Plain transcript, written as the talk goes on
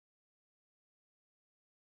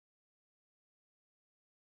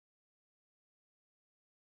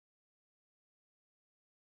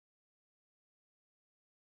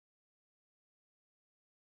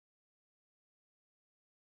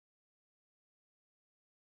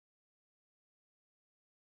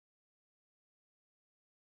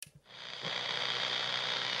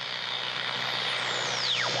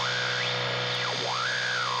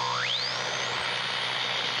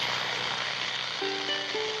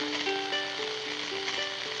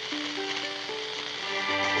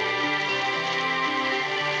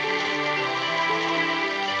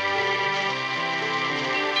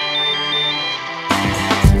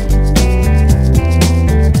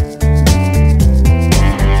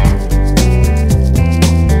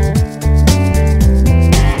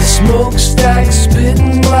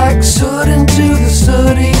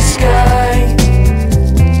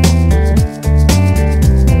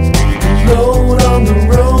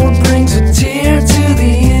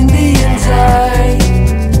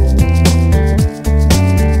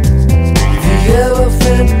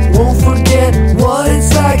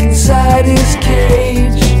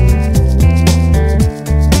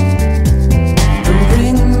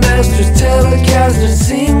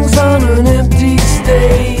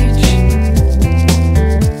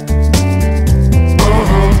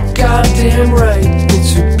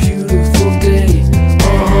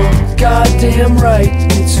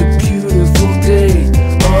right, it's a beautiful day.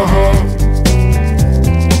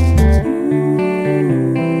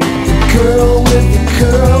 The girl with the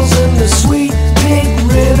curls and the sweet pink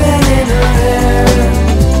ribbon in her hair,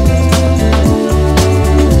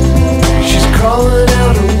 she's crawling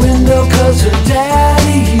out her window 'cause her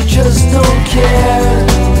daddy, he just don't care.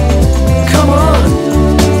 Come on,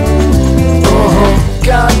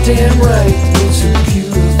 goddamn right, it's a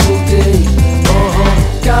beautiful day.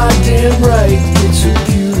 Goddamn right, it's a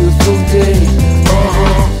beautiful day.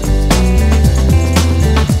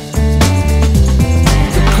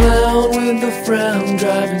 The clown with the frown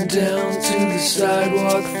driving down to the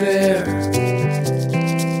sidewalk fair,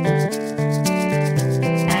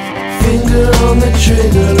 finger on the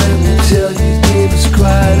trigger, let me tell you, gave us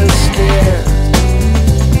quite a scare.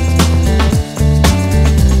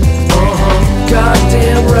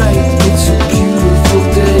 Goddamn right, it's a beautiful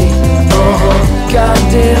day.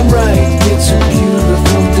 Goddamn right, it's a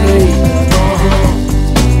beautiful day.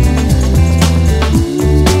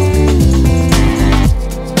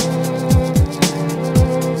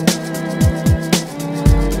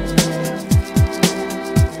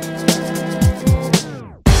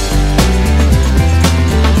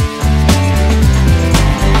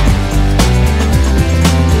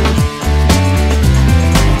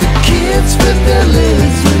 Their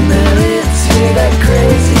lids when their lids hear that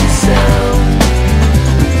crazy sound.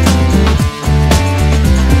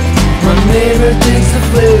 My neighbor digs the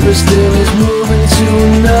flavor, still is moving to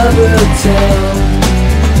another town,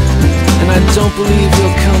 and I don't believe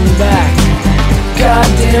he'll come back.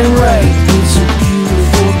 Goddamn right, it's a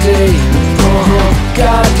beautiful day.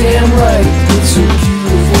 Goddamn right, it's a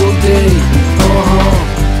beautiful day.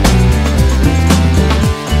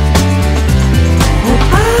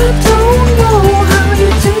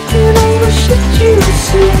 Taking all the shit you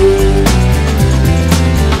see,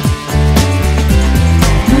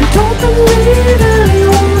 you don't believe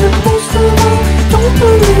anyone, and most of all, don't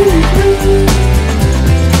believe me.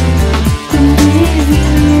 Believe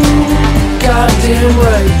you. Goddamn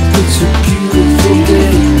right, it's a beautiful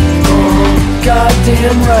day.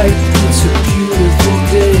 Goddamn right, it's a beautiful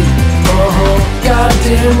day.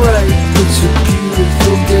 Goddamn right, it's a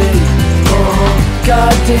beautiful day.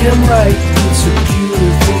 Goddamn right, it's a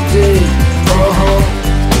beautiful day.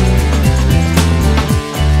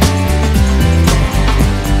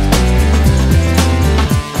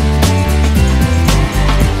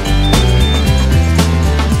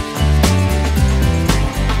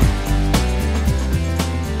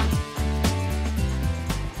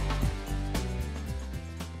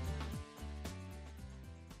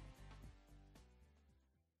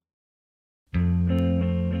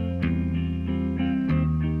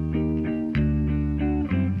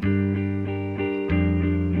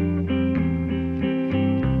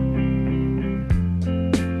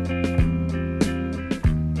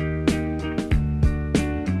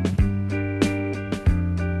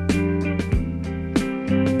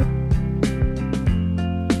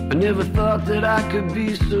 Never thought that I could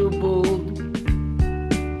be so bold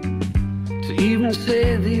to even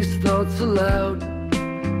say these thoughts aloud.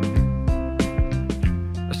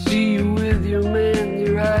 I see you with your man,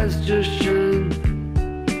 your eyes just shine,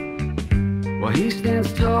 while he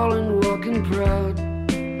stands tall and walking proud.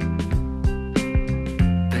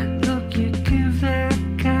 That look you give that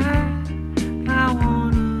guy, I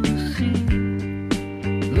wanna see,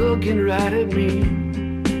 looking right at me.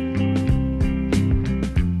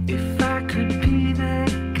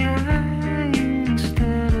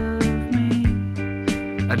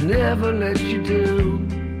 I'd never let you down.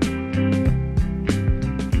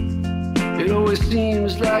 It always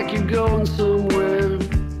seems like you're going somewhere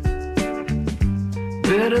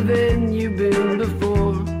better than you've been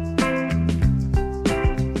before.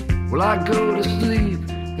 Well, I go to sleep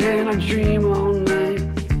and I dream all night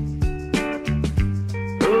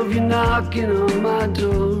of you knocking on my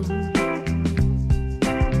door.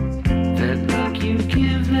 That look you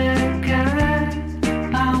give that guy,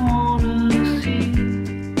 I wanna see,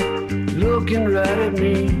 looking right at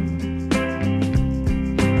me.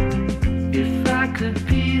 If I could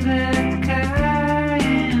be that guy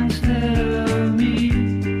instead of me,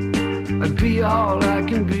 I'd be all I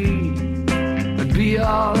can be. I'd be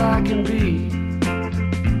all I can be.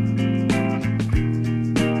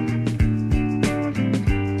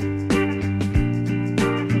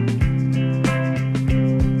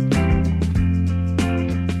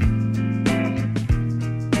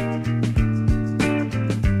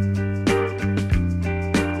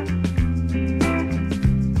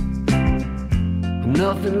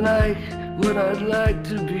 Nothing like what I'd like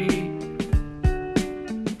to be.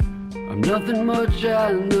 I'm nothing much,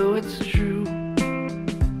 I know it's true.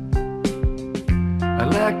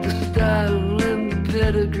 like the style and the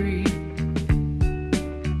pedigree,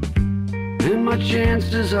 and my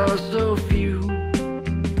chances are so few.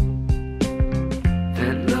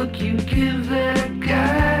 That look you give that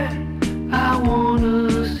guy I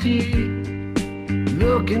wanna see,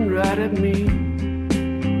 looking right at me.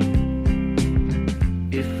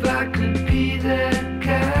 If I could be that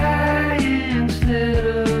guy instead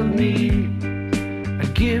of me,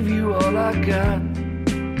 I'd give you all I got.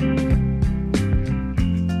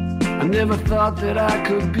 I never thought that I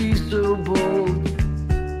could be so bold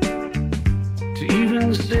to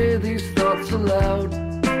even say these thoughts aloud.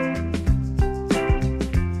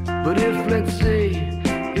 But if, let's say,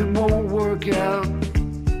 it won't work out,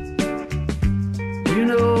 you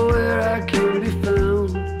know where I can be found.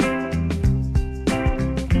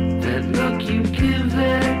 That look you give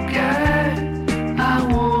that guy I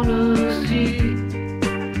wanna see,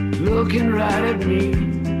 looking right at me.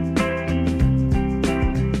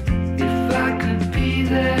 If I could be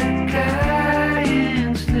that guy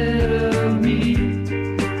instead of me,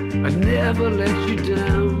 I'd never let you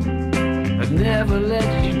down, I'd never let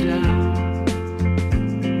you down.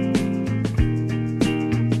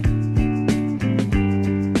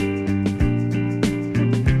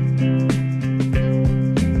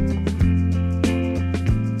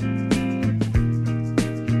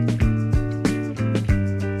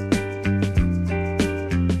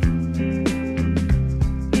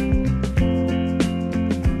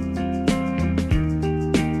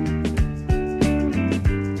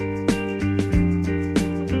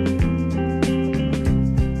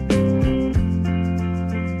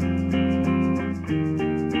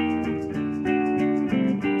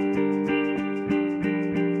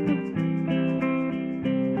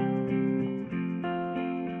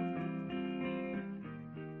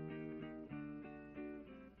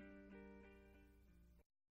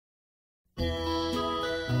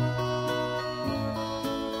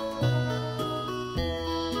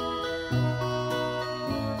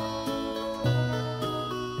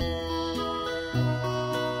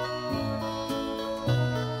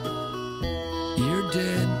 You're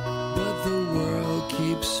dead, but the world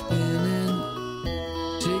keeps spinning.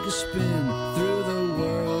 Take a spin through the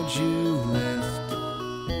world you left.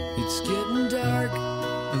 It's getting dark,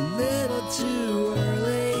 a little too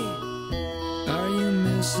early. Are you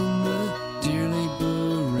missing the dearly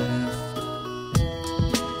bereft?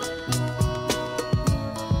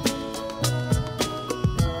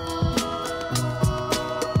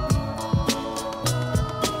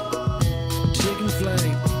 Taking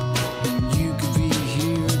flight, and you could be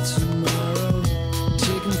here tomorrow.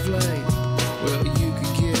 Taking flight, well, you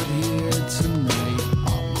could get here tonight.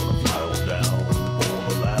 I'm gonna fly on down for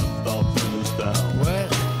the last stop in this town. What?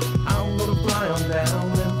 I'm gonna fly on down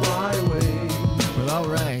and fly away. Well,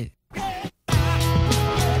 alright.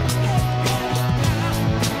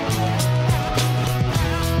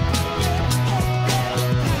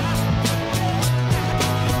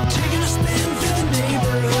 Taking a spin through the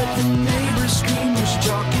neighborhood, the neighbors scream what you're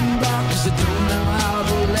talking about, 'cause I don't know how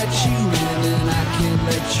to let you in and I can't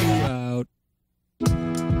let you out.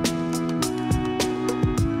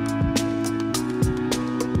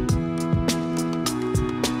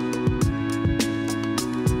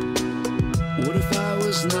 What if I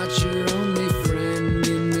was not your only friend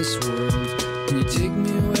in this world? Can you take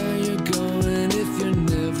me where you're going if you're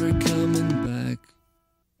never coming back?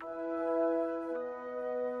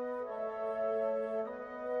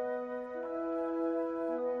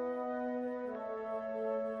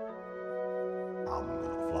 I'm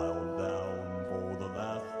gonna fly on down for the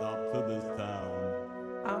last stop to this town.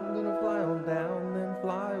 I'm gonna fly on down and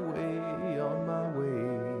fly away on my way.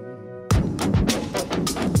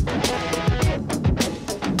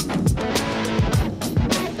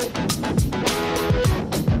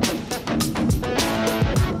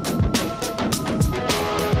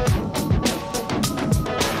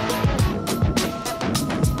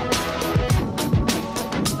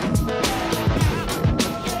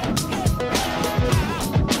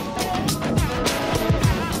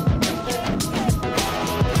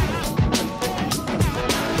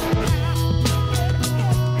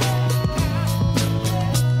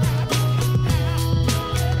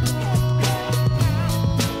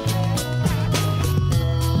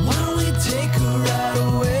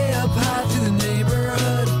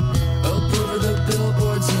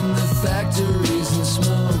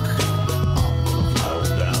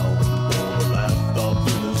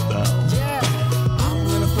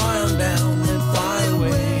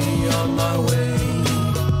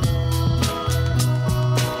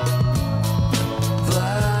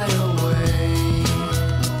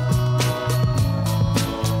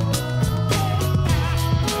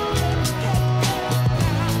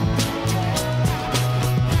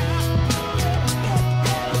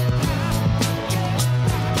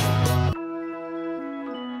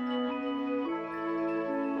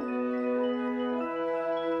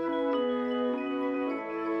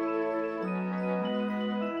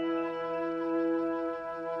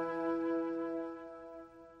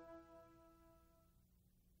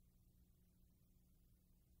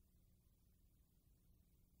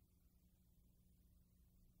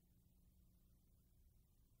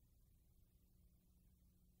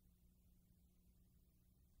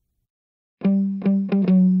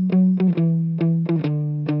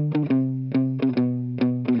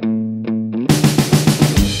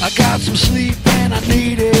 got some sleep and I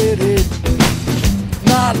needed it.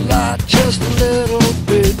 Not a lot, just a little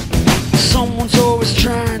bit. Someone's always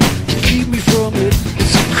trying to keep me from it.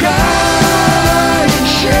 It's a crying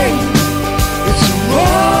shame. It's a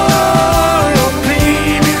royal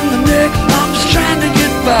pain in the neck. I'm just trying to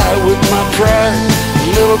get by with my pride a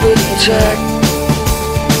little bit intact.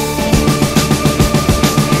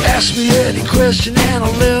 Ask me any question and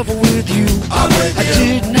I'll level with you. I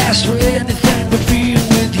didn't ask for anything but being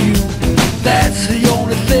with you. That's the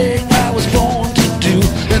only thing I was born to do.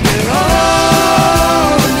 And they're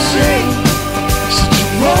all insane. Such a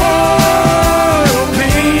royal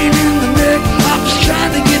pain in the neck. I'm just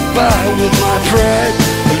trying to get by with my pride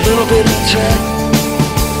a little bit intact.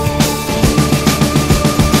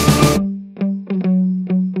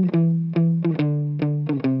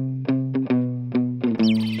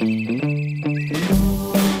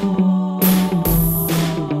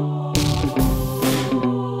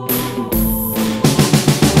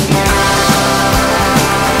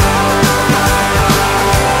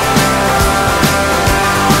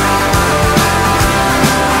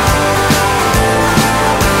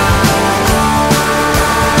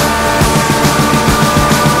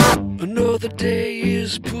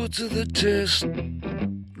 To the test.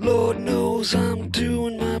 Lord knows I'm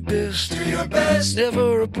doing my best. Do your best.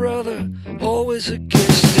 Never a brother, always a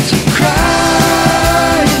guest. It's a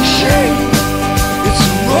crying shame. It's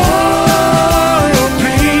a royal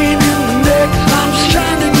pain in the neck. I'm just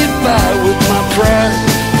trying to get by with my pride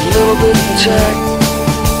a little bit intact.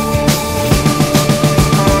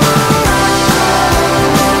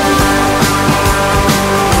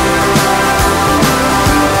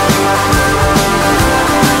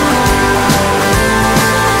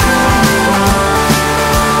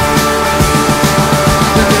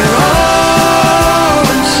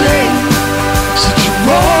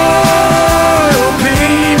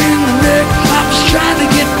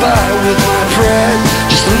 With my pride,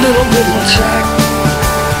 just a little bit intact.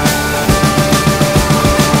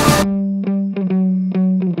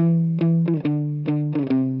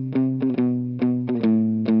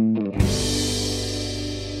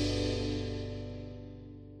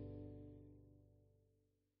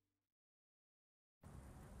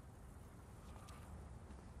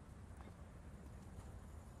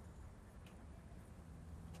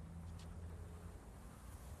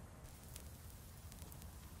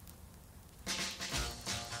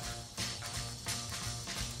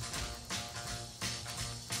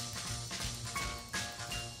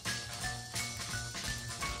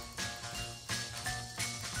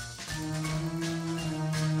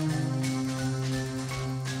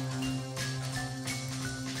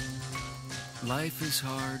 Life is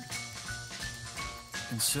hard,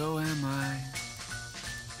 and so am I.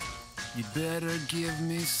 You'd better give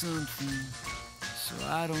me something so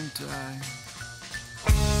I don't die.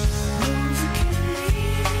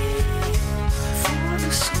 For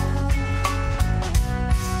the soul,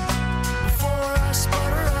 before I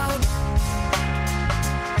sputter out,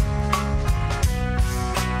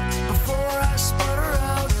 before I sputter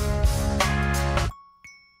out.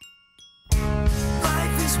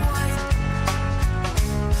 Life is white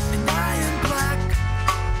and I am black.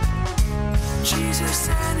 Jesus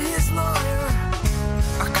and his lawyer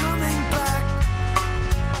are coming back.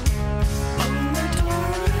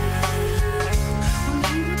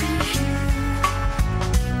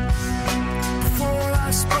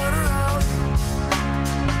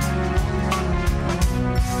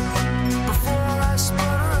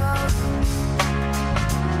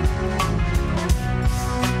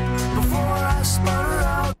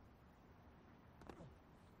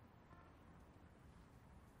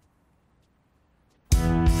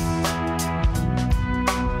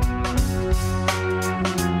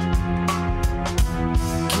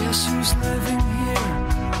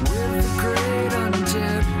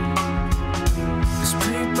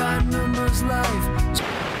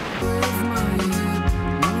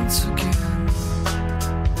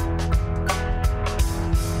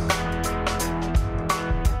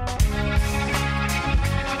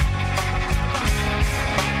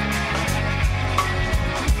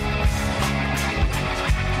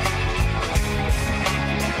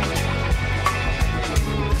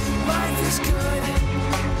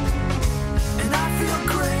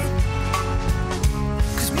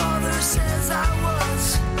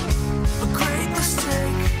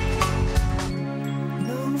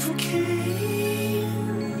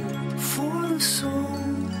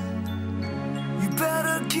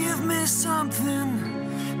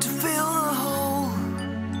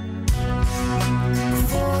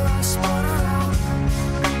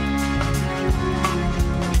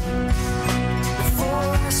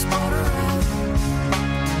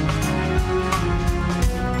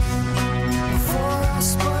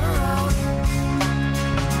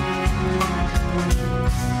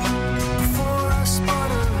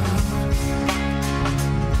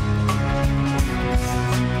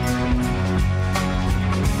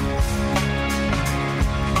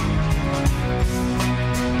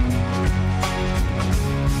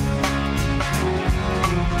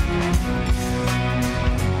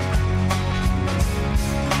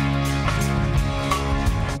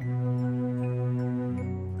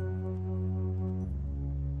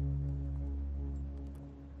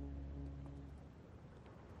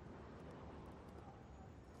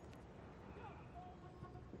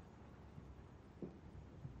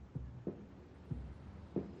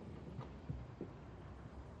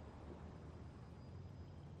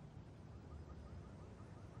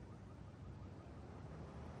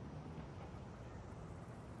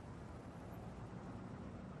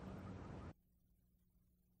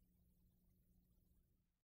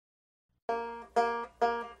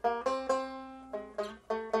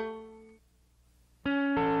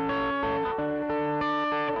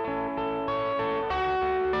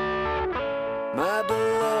 My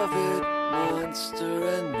beloved monster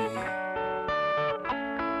and me,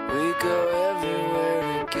 we go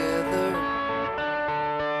everywhere together,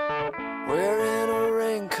 wearing a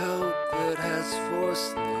raincoat that has 4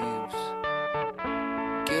 sleeves,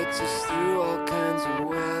 gets us through all kinds of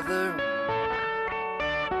weather.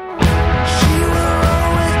 She will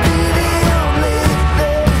always be the only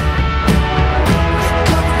thing that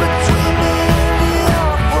comes between me and the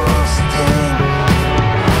awful sting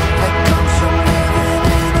that comes from living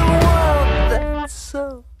in a world that's so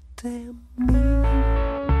damn mean.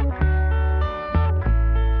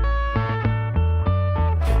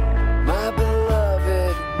 My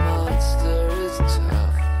beloved monster is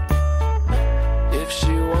tough. If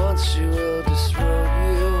she wants, she will disrobe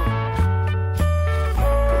you.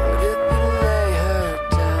 But if you lay her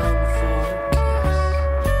down for a kiss,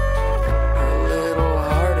 her little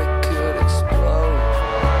heart, it could explode.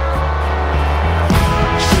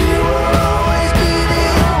 She will always be the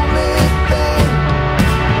only thing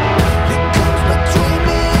that comes between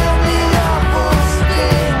me and the awful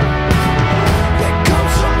sting that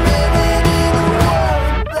comes from living in a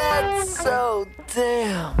world that's so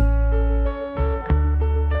damn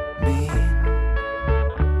mean.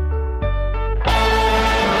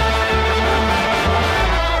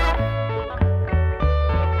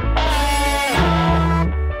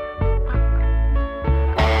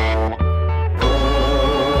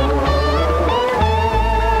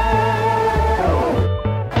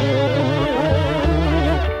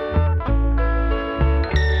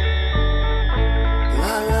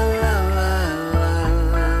 La la la la la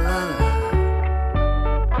la la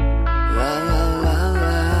la la la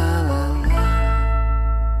la la.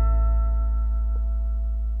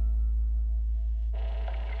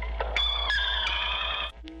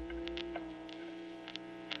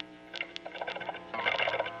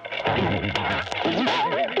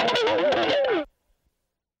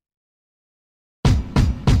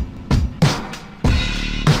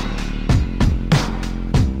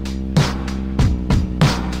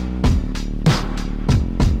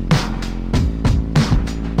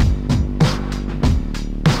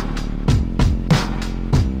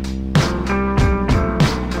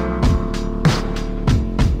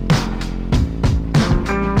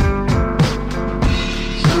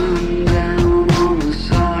 Sundown on a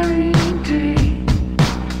sorry day,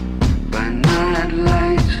 by night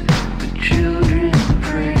lights the children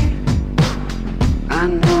pray. I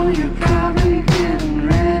know you're probably getting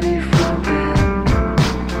ready for bed.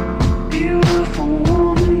 Beautiful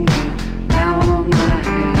woman, get out of my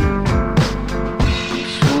head. I'm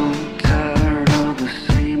so tired of the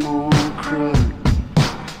same old crud.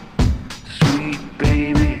 Sweet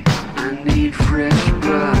baby, I need fresh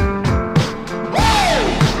blood.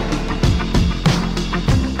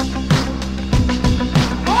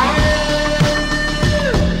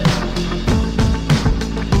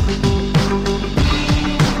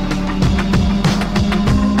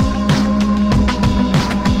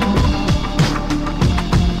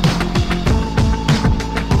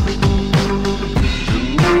 The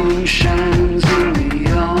moon shines in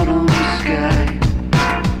the autumn sky,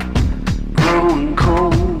 growing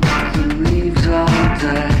cold, the leaves all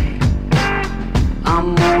die. I'm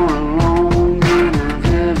more alone than I've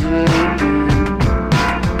ever been.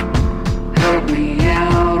 Help me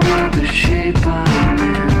out with the shape I'm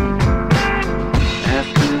in.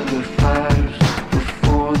 After the fires,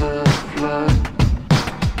 before the flood,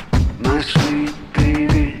 my sweet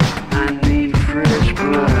baby, I need fresh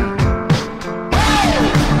blood.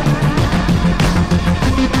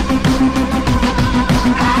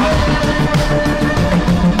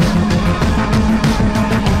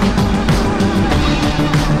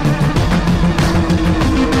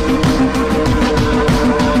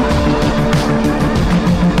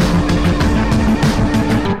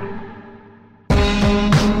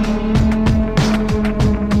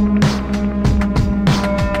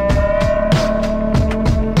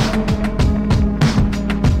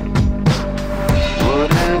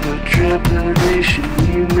 Whatever trepidation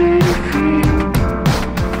you may feel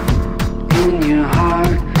in your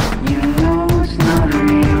heart, you know it's not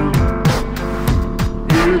real.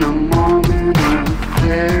 In a moment of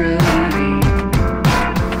clarity,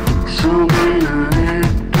 some in an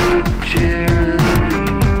epic charity,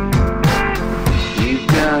 you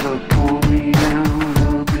gotta pull me out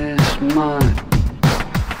of this mud.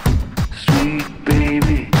 Sweet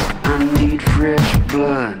baby, I need fresh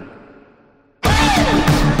blood.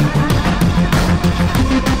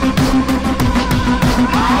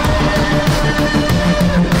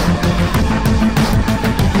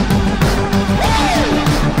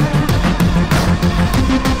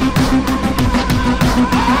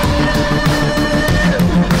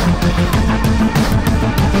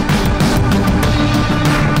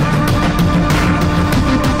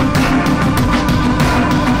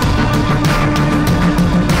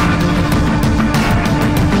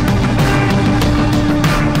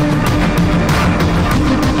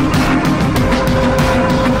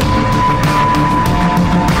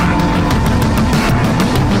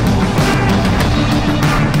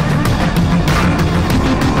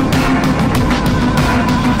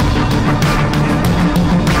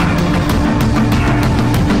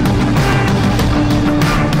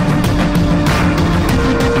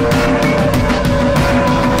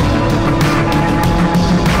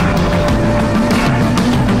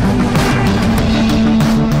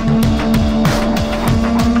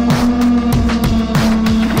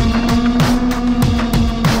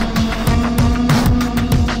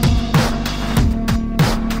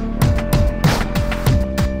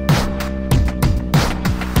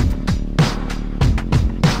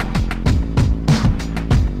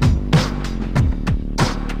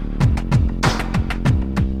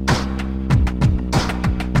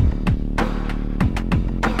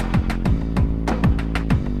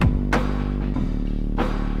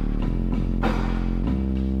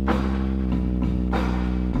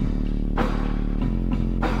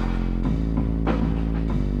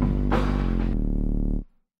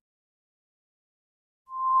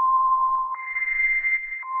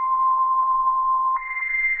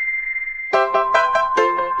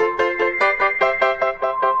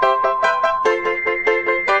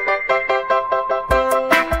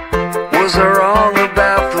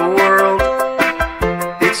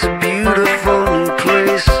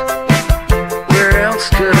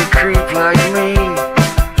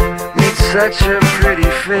 such a pretty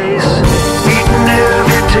face, eating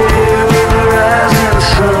every day with the rising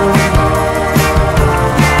sun.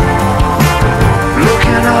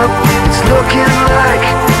 Looking up, it's looking like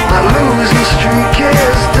my losing streak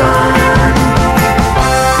is done.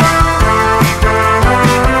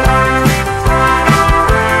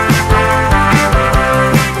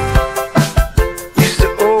 Used to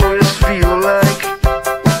always feel like,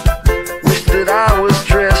 wish that I was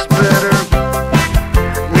dressed better.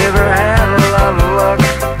 Never had a lot of luck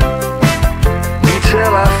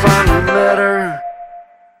until I finally met her.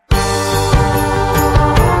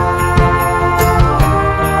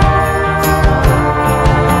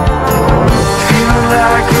 Feeling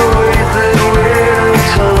like a weight that weighed a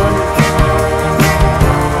ton,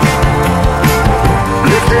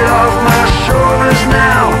 lifted off my shoulders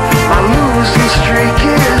now, my losing streak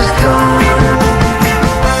is done.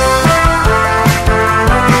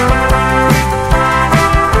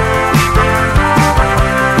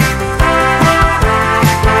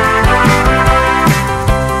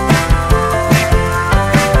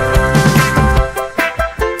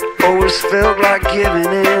 Always felt like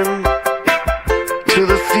giving in to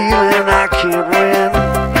the feeling I can't win,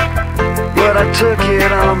 but I took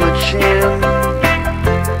it on the chin.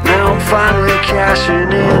 Now I'm finally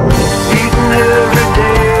cashing in, eating every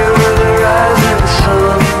day with the rising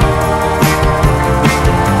sun.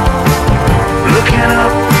 Looking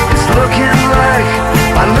up, it's looking like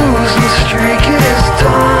my losing streak is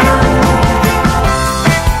done.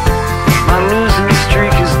 My losing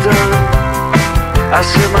streak is done. I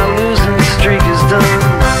said my losing streak is done.